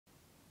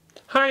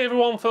Hi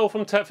everyone, Phil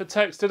from Tech for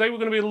Techs. Today we're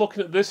going to be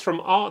looking at this from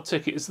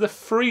Arctic. It's the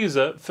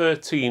Freezer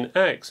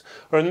 13X,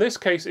 or in this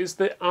case it's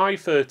the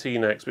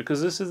i13X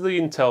because this is the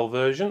Intel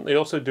version. They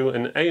also do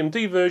an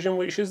AMD version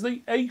which is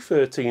the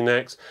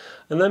a13X,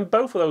 and then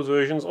both of those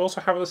versions also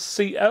have a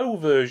CO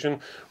version,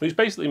 which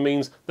basically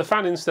means the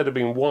fan, instead of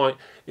being white,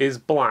 is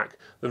black.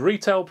 The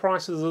retail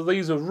prices of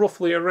these are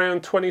roughly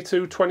around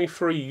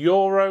 22-23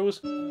 euros.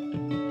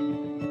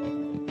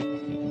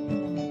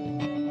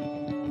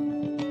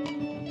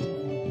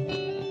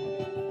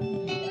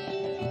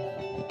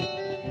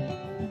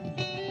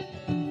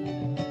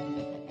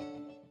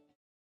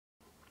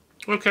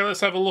 Okay, let's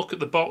have a look at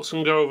the box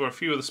and go over a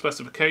few of the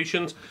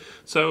specifications.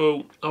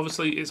 So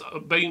obviously it's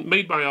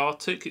made by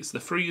Arctic. It's the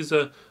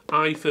Freezer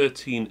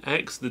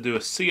i13X. They do a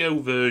CO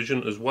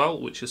version as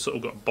well, which has sort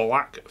of got a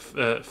black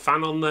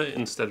fan on there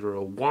instead of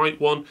a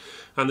white one.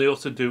 And they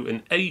also do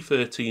an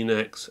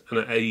a13X and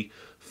an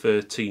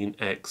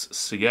a13X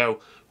CO,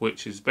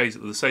 which is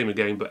basically the same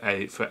again, but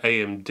for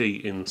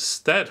AMD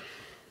instead.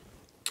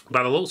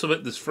 By the looks of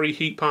it, there's 3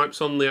 heat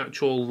pipes on the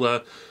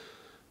actual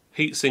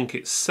heatsink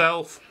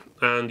itself.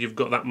 And you've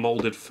got that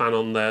moulded fan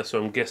on there,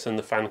 so I'm guessing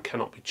the fan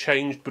cannot be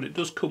changed, but it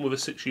does come with a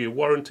 6-year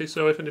warranty,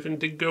 so if anything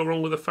did go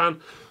wrong with the fan,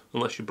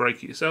 unless you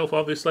break it yourself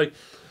obviously,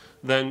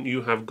 then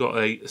you have got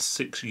a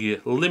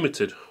 6-year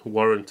limited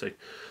warranty.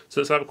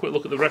 So let's have a quick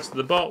look at the rest of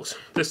the box.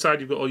 This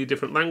side you've got all your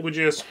different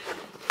languages.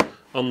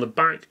 On the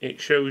back it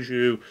shows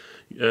you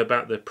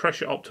about the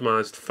pressure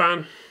optimized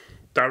fan,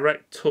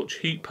 direct touch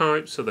heat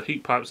pipes, so the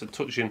heat pipes are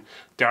touching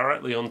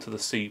directly onto the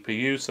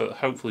CPU, so that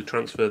hopefully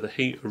transfer the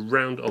heat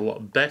around a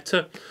lot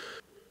better.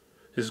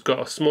 It's got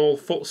a small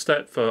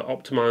footstep for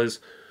optimized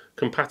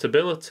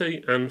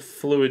compatibility and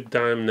fluid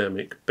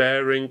dynamic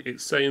bearing.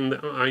 It's saying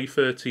that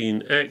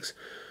i13X,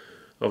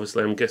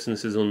 obviously I'm guessing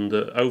this is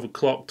under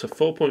overclocked to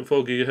 4.4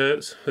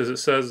 GHz as it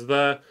says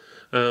there.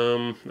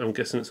 I'm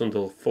guessing it's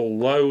under full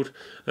load.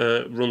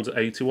 Runs at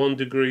 81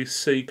 degrees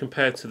C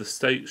compared to the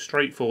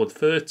straightforward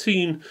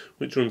 13,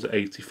 which runs at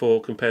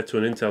 84, compared to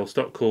an Intel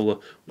stock cooler,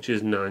 which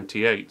is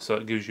 98. So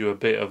it gives you a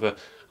bit of an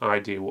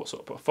idea what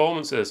sort of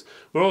performance is.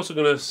 We're also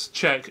going to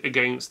check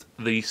against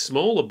the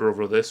smaller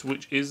brother of this,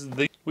 which is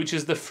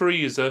the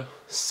Freezer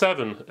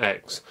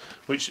 7X,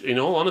 which in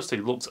all honesty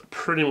looks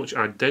pretty much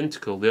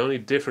identical. The only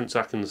difference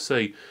I can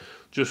see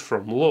just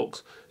from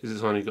looks is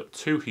it's only got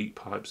 2 heat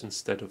pipes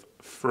instead of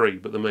 3,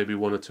 but there may be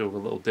 1 or 2 other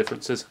little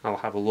differences. I'll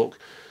have a look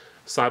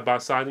side by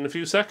side in a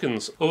few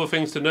seconds. Other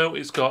things to note,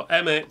 it's got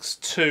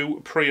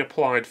MX2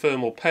 pre-applied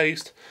thermal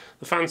paste.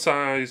 The fan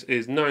size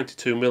is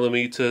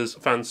 92mm,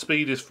 fan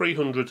speed is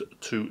 300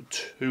 to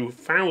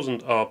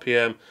 2000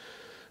 RPM.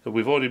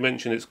 We've already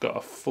mentioned it's got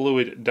a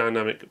fluid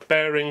dynamic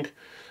bearing,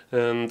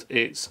 and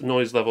its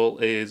noise level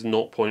is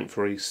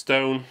 0.3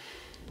 stone.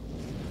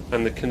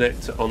 And the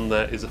connector on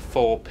there is a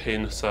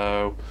 4-pin,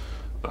 so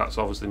that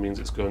obviously means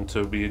it's going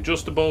to be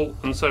adjustable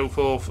and so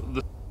forth.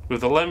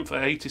 With the length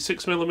at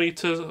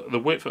 86mm, the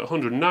width at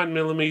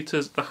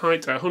 109mm, the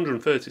height at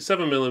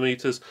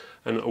 137mm,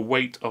 and a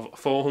weight of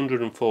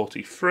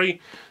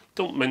 443.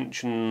 Don't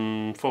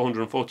mention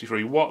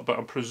 443 watt, but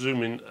I'm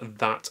presuming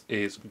that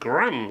is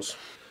grams.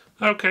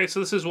 Okay, so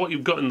this is what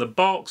you've got in the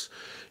box.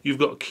 You've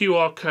got a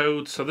QR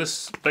code, so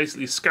this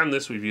basically scan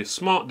this with your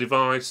smart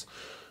device,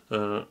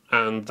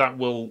 and that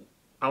will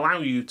allow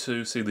you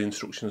to see the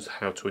instructions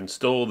how to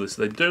install this.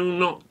 They do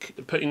not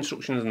put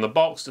instructions in the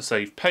box to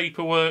save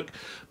paperwork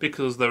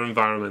because they're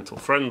environmental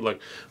friendly.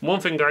 One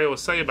thing I always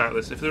say about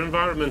this, if they're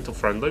environmental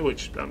friendly,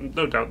 which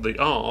no doubt they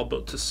are,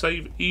 but to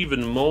save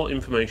even more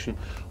information,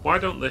 why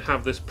don't they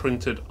have this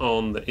printed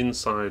on the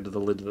inside of the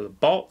lid of the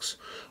box,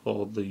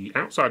 or the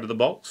outside of the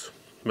box,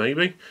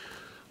 maybe?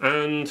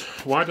 And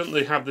why don't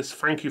they have this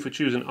 "thank you for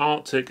choosing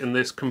Arctic" and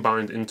this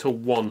combined into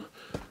one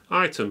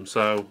item?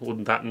 So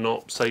wouldn't that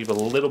not save a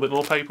little bit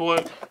more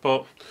paperwork?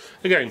 But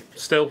again,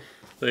 still,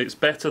 it's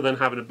better than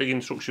having a big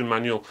instruction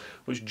manual,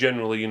 which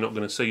generally you're not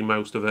going to see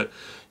most of it,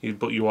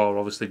 but you are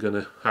obviously going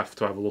to have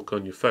a look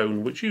on your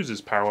phone, which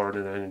uses power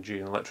and energy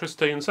and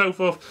electricity and so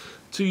forth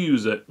to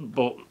use it.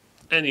 But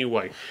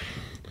anyway,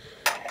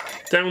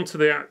 down to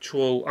the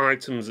actual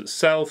items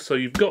itself. So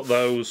you've got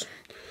those.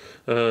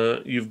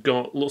 You've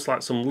got, looks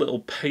like some little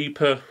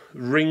paper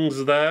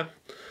rings there.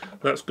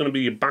 That's going to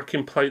be your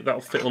backing plate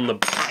that'll fit on the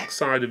back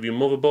side of your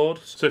motherboard.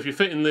 So if you're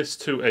fitting this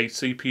to a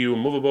CPU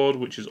and motherboard,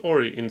 which is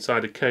already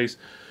inside a case,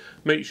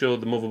 make sure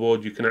the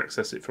motherboard, you can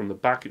access it from the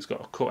back. It's got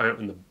a cutout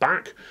in the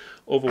back.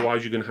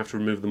 Otherwise you're going to have to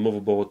remove the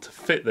motherboard to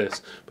fit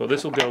this. But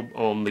this will go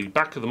on the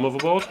back of the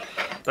motherboard,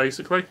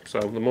 basically. So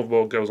the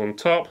motherboard goes on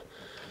top.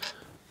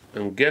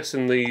 I'm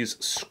guessing these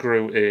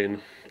screw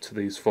in to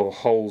these 4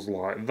 holes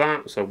like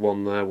that. So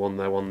one there, one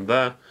there, one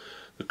there.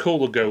 The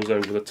cooler goes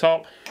over the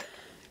top,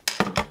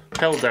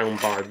 held down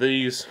by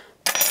these,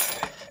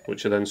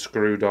 which are then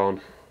screwed on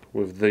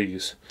with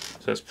these.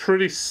 So it's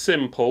pretty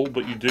simple,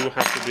 but you do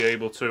have to be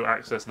able to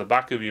access the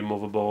back of your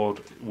motherboard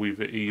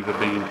with it either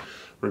being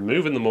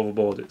removing the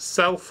motherboard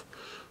itself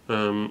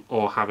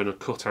or having a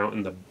cutout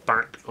in the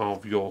back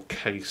of your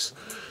case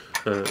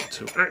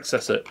to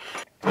access it.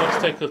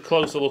 Let's take a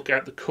closer look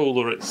at the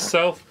cooler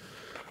itself.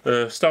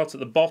 Start at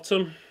the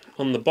bottom.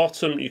 On the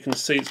bottom you can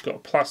see it's got a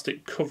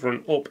plastic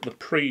covering up the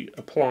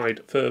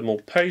pre-applied thermal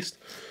paste.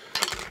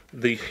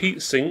 The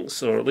heat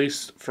sinks, or at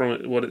least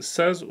from what it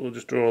says, we'll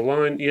just draw a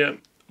line, yeah,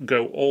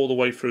 go all the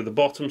way through the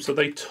bottom, so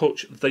they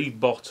touch the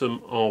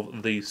bottom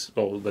of these,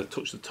 or they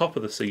touch the top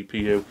of the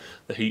CPU.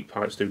 The heat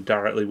pipes do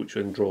directly, which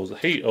then draws the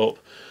heat up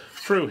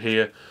through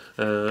here.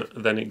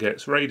 Then it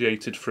gets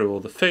radiated through all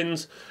the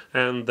fins,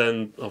 and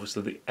then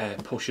obviously the air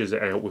pushes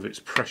it out with its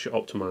pressure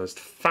optimized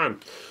fan.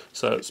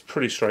 So it's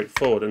pretty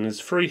straightforward, and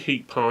there's 3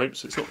 heat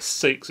pipes. It's not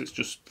 6, it's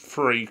just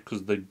 3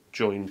 because they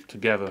join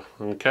together.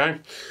 Okay,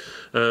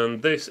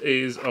 and this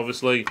is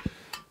obviously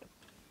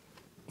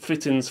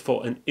fittings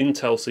for an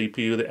Intel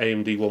CPU. The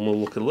AMD one will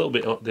look a little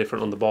bit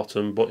different on the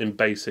bottom, but in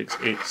basics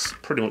it's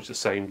pretty much the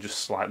same, just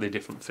slightly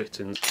different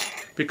fittings,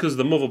 because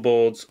the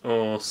motherboards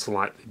are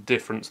slightly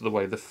different to the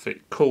way they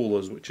fit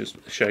coolers, which is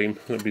a shame.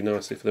 It would be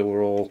nice if they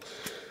were all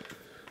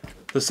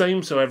the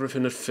same, so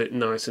everything would fit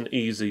nice and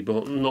easy,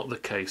 but not the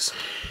case.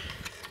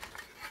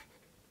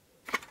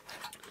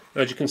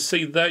 As you can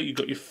see there, you've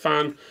got your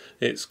fan.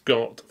 It's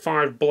got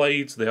 5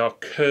 blades, they are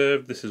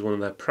curved. This is one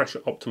of their pressure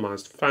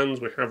optimized fans.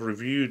 We have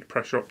reviewed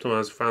pressure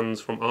optimized fans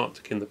from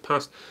Arctic in the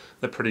past.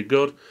 They're pretty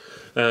good.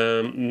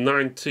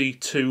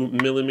 92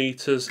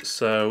 millimeters,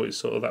 so it's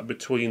sort of that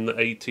between the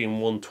 80 and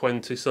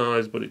 120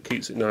 size, but it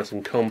keeps it nice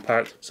and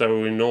compact.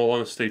 So in all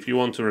honesty, if you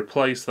want to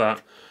replace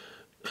that,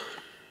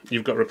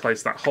 you've got to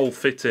replace that whole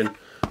fitting.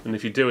 And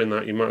if you're doing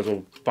that, you might as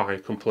well buy a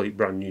complete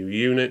brand new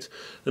unit,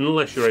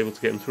 unless you're able to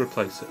get them to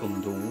replace it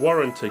under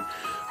warranty.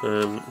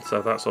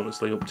 So that's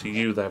obviously up to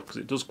you there, because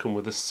it does come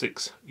with a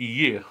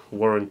 6-year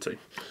warranty.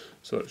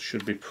 So that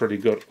should be pretty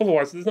good.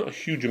 Otherwise, there's not a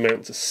huge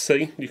amount to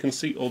see. You can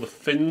see all the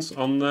fins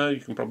on there.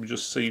 You can probably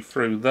just see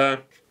through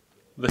there.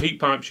 The heat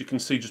pipes you can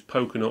see just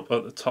poking up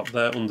at the top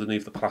there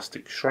underneath the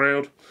plastic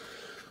shroud.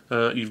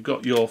 You've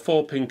got your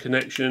 4-pin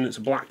connection. It's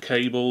a black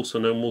cable, so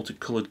no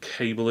multicoloured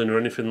cabling or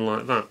anything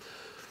like that.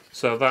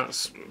 So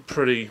that's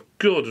pretty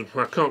good.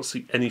 I can't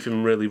see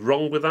anything really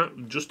wrong with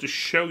that. Just to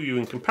show you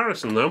in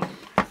comparison though,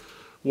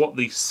 what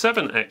the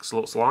 7X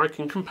looks like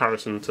in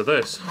comparison to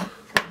this.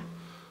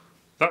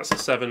 That's the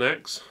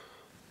 7X,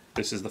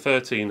 this is the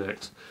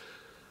 13X.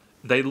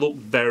 They look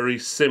very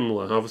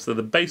similar. Obviously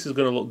the base is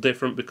going to look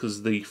different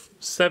because the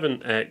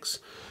 7X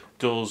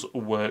does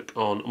work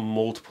on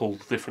multiple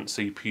different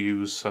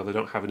CPUs, so they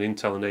don't have an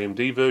Intel and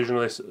AMD version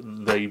of this.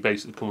 They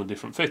basically come with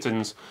different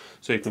fittings,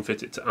 so you can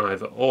fit it to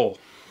either or.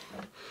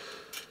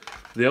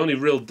 The only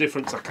real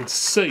difference I can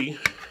see,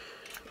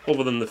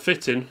 other than the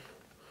fitting,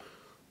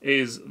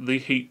 is the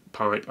heat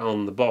pipe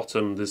on the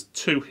bottom. There's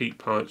 2 heat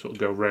pipes that will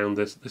go around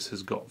this. This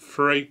has got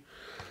 3.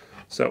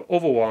 So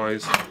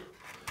otherwise,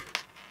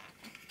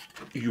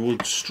 you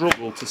would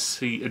struggle to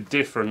see a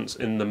difference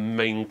in the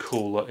main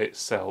cooler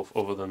itself,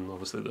 other than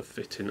obviously the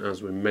fitting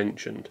as we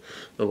mentioned.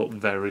 They look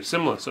very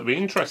similar. So it'd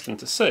be interesting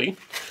to see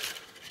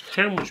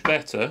how much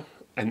better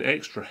an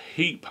extra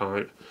heat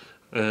pipe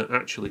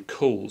actually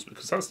cools,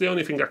 because that's the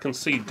only thing I can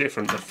see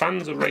different. The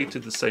fans are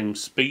rated the same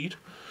speed,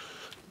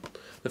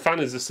 the fan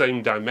is the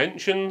same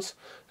dimensions,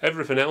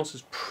 everything else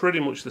is pretty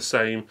much the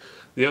same.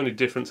 The only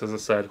difference, as I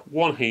said,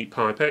 1 heat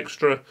pipe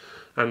extra,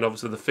 and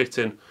obviously the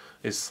fitting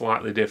is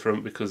slightly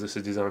different because this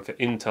is designed for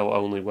Intel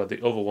only, where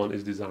the other one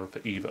is designed for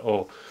either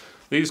or.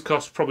 These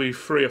cost probably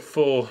 £3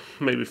 or £4,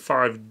 maybe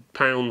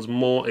 £5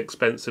 more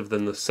expensive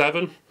than the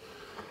 7.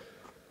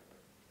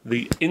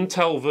 The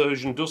Intel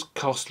version does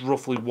cost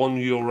roughly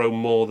 €1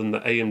 more than the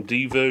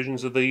AMD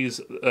versions of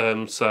these.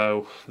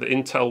 So the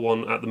Intel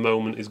one at the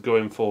moment is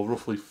going for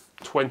roughly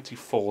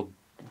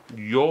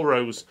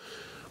 €24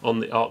 on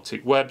the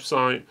Arctic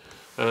website,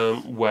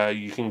 where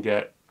you can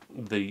get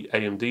the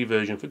AMD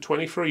version for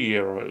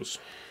 €23.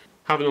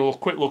 Having a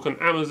quick look on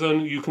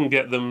Amazon, you can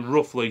get them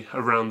roughly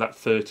around that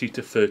 £30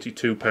 to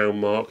 £32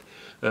 mark.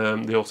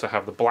 They also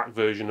have the black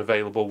version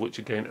available, which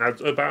again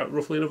adds about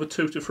roughly another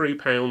 £2 to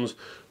 £3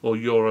 or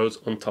euros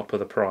on top of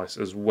the price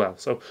as well.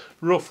 So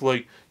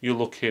roughly you're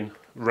looking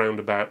round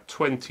about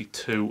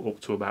 22 up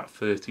to about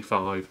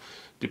 35,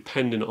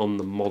 depending on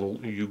the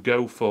model you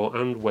go for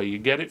and where you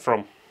get it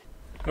from.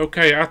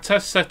 Okay, our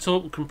test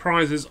setup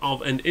comprises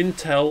of an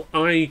Intel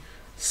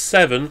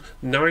i7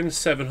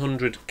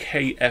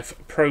 9700KF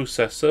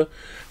processor,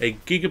 a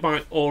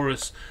Gigabyte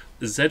Aorus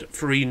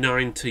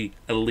Z390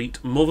 Elite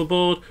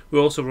motherboard.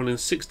 We're also running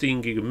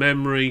 16 gig of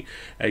memory,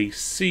 a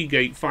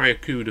Seagate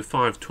Firecuda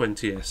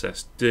 520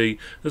 SSD,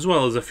 as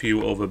well as a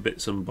few other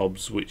bits and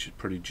bobs which are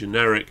pretty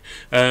generic.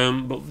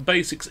 But the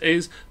basics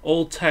is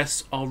all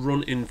tests are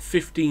run in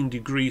 15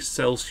 degrees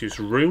Celsius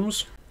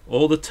rooms.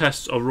 All the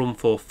tests are run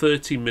for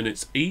 30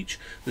 minutes each.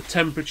 The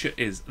temperature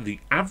is the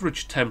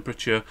average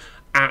temperature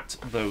at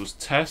those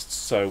tests.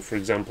 So for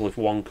example, if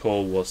one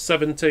core was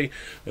 70,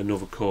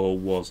 another core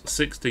was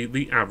 60,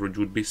 the average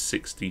would be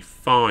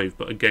 65.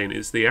 But again,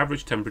 it's the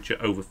average temperature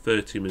over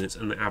 30 minutes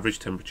and the average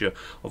temperature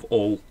of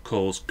all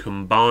cores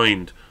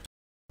combined.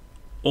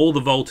 All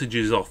the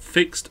voltages are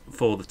fixed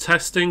for the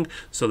testing,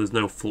 so there's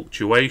no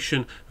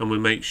fluctuation, and we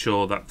make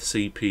sure that the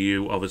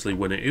CPU, obviously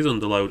when it is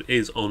under load,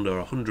 is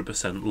under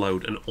 100%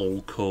 load and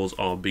all cores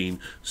are being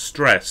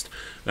stressed.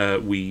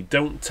 We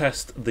don't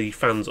test the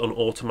fans on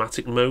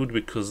automatic mode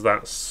because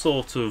that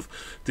sort of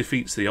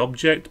defeats the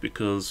object,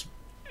 because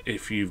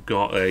if you've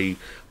got a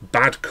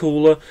bad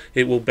cooler,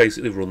 it will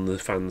basically run the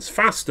fans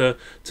faster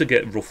to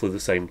get roughly the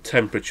same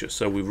temperature.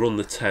 So we run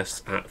the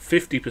tests at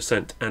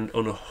 50% and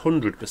on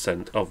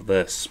 100% of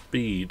their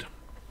speed.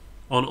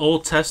 On all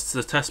tests,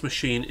 the test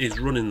machine is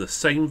running the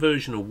same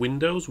version of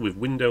Windows with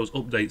Windows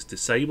updates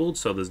disabled,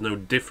 so there's no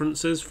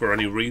differences for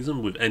any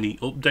reason with any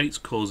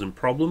updates causing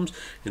problems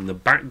in the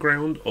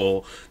background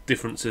or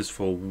differences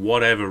for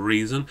whatever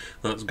reason.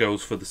 That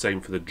goes for the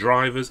same for the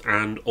drivers,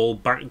 and all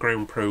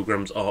background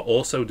programs are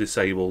also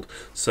disabled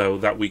so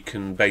that we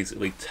can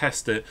basically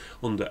test it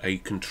under a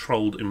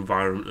controlled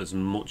environment as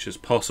much as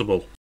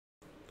possible.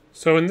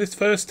 So in this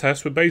first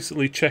test, we're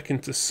basically checking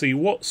to see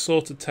what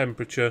sort of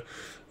temperature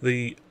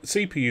the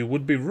CPU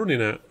would be running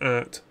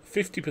at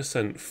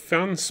 50%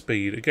 fan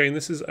speed. Again,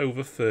 this is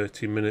over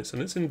 30 minutes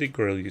and it's in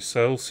degrees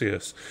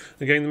Celsius.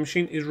 Again, the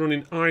machine is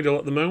running idle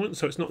at the moment,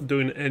 so it's not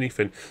doing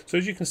anything. So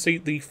as you can see,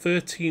 the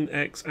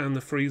 13X and the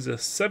Freezer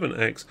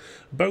 7X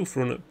both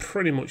run at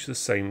pretty much the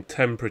same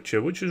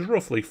temperature, which is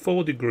roughly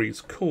 4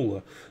 degrees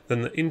cooler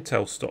than the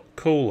Intel stock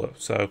cooler.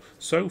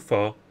 So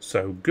far,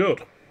 so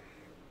good.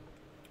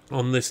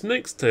 On this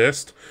next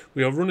test,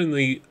 we are running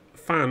the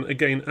fan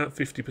again at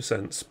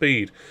 50%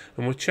 speed,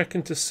 and we're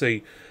checking to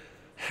see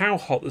how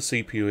hot the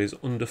CPU is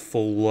under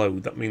full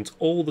load. That means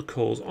all the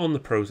cores on the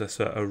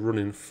processor are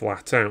running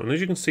flat out. And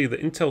as you can see, the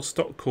Intel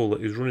stock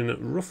cooler is running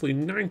at roughly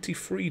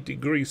 93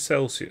 degrees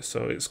Celsius,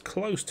 so it's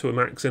close to a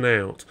maxing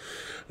out.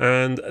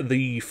 And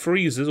the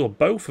freezers, or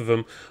both of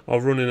them,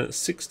 are running at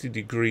 60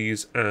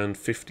 degrees and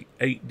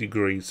 58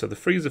 degrees. So the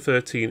Freezer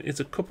 13 is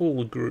a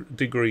couple of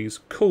degrees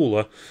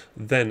cooler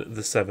than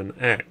the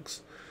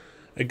 7X.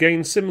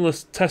 Again, similar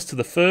test to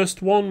the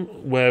first one,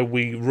 where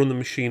we run the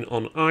machine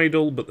on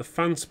idle, but the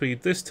fan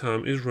speed this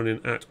time is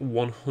running at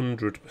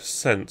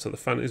 100%, so the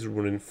fan is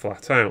running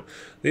flat out.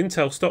 The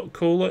Intel stock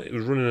cooler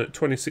is running at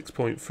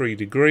 26.3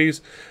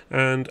 degrees,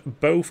 and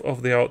both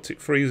of the Arctic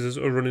freezers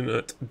are running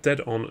at dead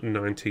on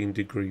 19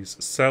 degrees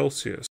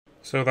Celsius.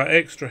 So that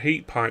extra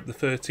heat pipe the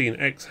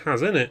 13X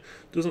has in it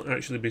doesn't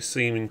actually be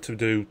seeming to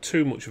do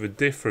too much of a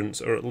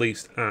difference, or at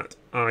least at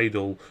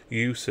idle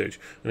usage.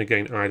 And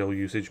again, idle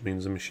usage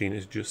means the machine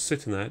is just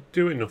sitting there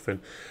doing nothing.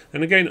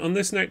 And again, on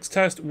this next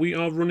test, we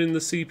are running the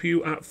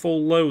CPU at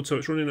full load, so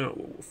it's running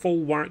at full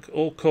whack.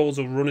 All cores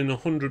are running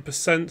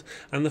 100%,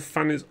 and the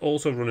fan is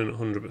also running at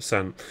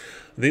 100%.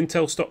 The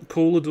Intel stock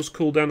cooler does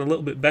cool down a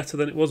little bit better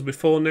than it was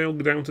before now,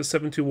 down to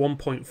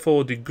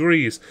 71.4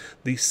 degrees.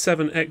 The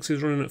 7X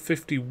is running at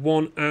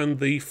 51, and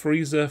the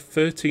Freezer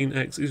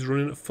 13X is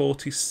running at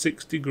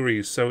 46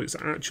 degrees. So it's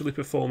actually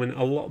performing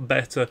a lot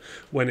better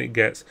when it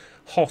gets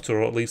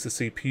hotter, or at least the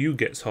CPU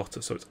gets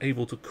hotter, so it's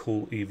able to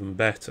cool even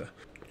better.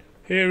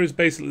 Here is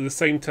basically the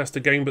same test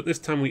again, but this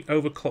time we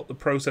overclocked the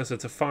processor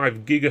to 5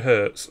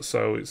 GHz,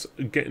 so it's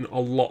getting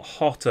a lot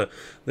hotter.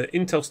 The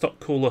Intel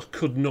stock cooler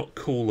could not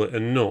cool it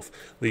enough.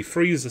 The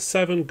Freezer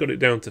 7 got it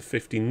down to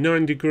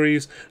 59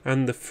 degrees,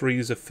 and the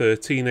Freezer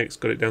 13X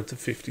got it down to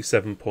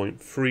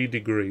 57.3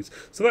 degrees.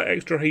 So that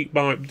extra heat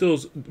pipe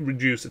does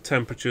reduce the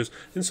temperatures,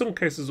 in some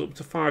cases up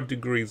to 5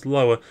 degrees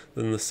lower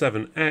than the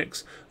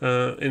 7X,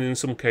 and in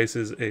some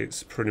cases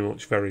it's pretty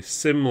much very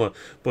similar,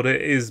 but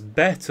it is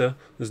better,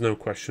 there's no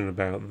question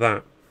about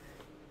that.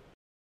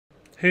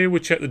 Here we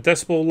check the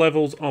decibel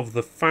levels of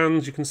the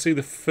fans. You can see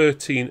the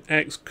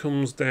 13X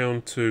comes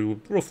down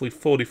to roughly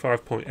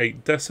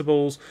 45.8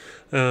 decibels,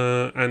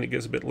 and it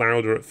gets a bit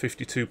louder at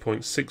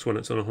 52.6 when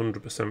it's on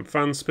 100%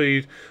 fan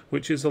speed,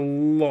 which is a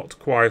lot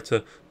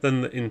quieter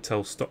than the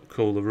Intel stock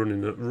cooler,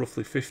 running at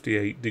roughly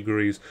 58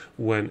 degrees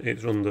when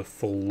it's under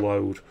full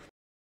load.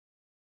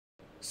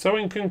 So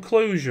in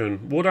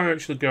conclusion, would I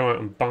actually go out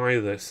and buy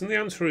this? And the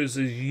answer is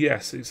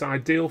yes, it's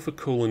ideal for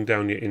cooling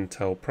down your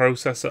Intel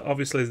processor.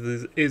 Obviously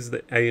there is the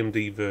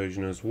AMD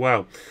version as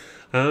well.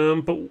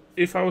 But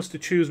if I was to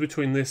choose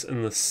between this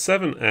and the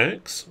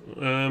 7X,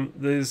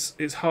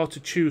 it's hard to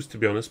choose, to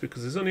be honest,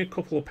 because there's only a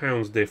couple of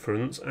pounds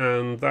difference,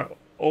 and that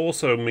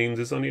also means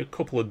there's only a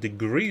couple of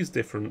degrees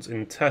difference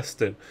in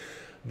testing.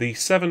 The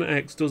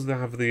 7X does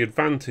have the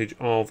advantage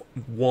of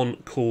one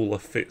cooler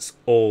fits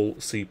all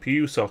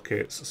CPU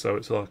sockets, so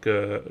it's like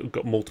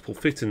got multiple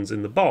fittings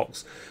in the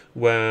box,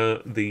 where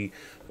the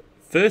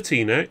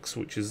 13X,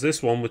 which is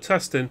this one we're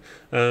testing,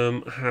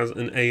 has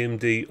an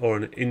AMD or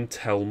an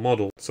Intel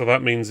model. So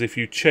that means if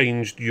you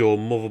changed your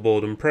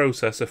motherboard and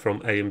processor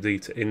from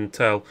AMD to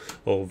Intel,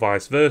 or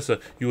vice versa,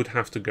 you would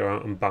have to go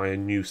out and buy a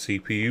new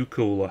CPU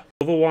cooler.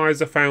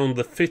 Otherwise, I found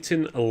the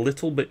fitting a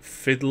little bit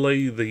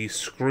fiddly. The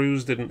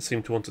screws didn't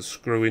seem to want to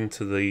screw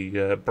into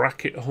the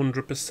bracket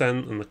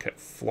 100%, and they kept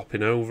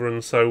flopping over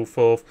and so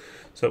forth.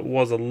 So it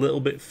was a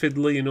little bit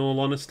fiddly, in all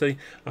honesty.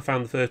 I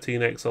found the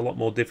 13X a lot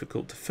more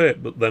difficult to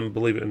fit, but then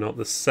believe it or not,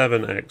 the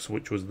 7X,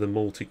 which was the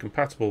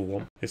multi-compatible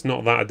one. It's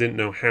not that I didn't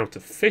know how to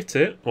fit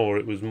it, or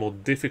it was more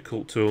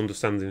difficult to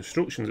understand the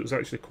instructions. It was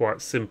actually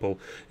quite simple.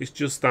 It's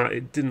just that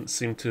it didn't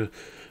seem to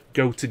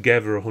go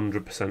together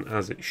 100%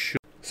 as it should.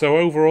 So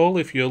overall,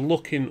 if you're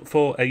looking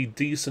for a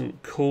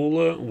decent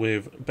cooler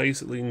with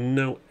basically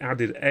no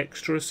added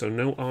extras, so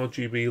no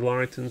RGB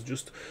lightings,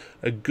 just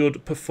a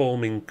good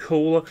performing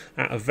cooler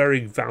at a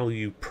very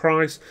value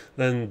price,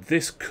 then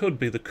this could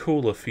be the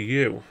cooler for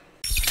you.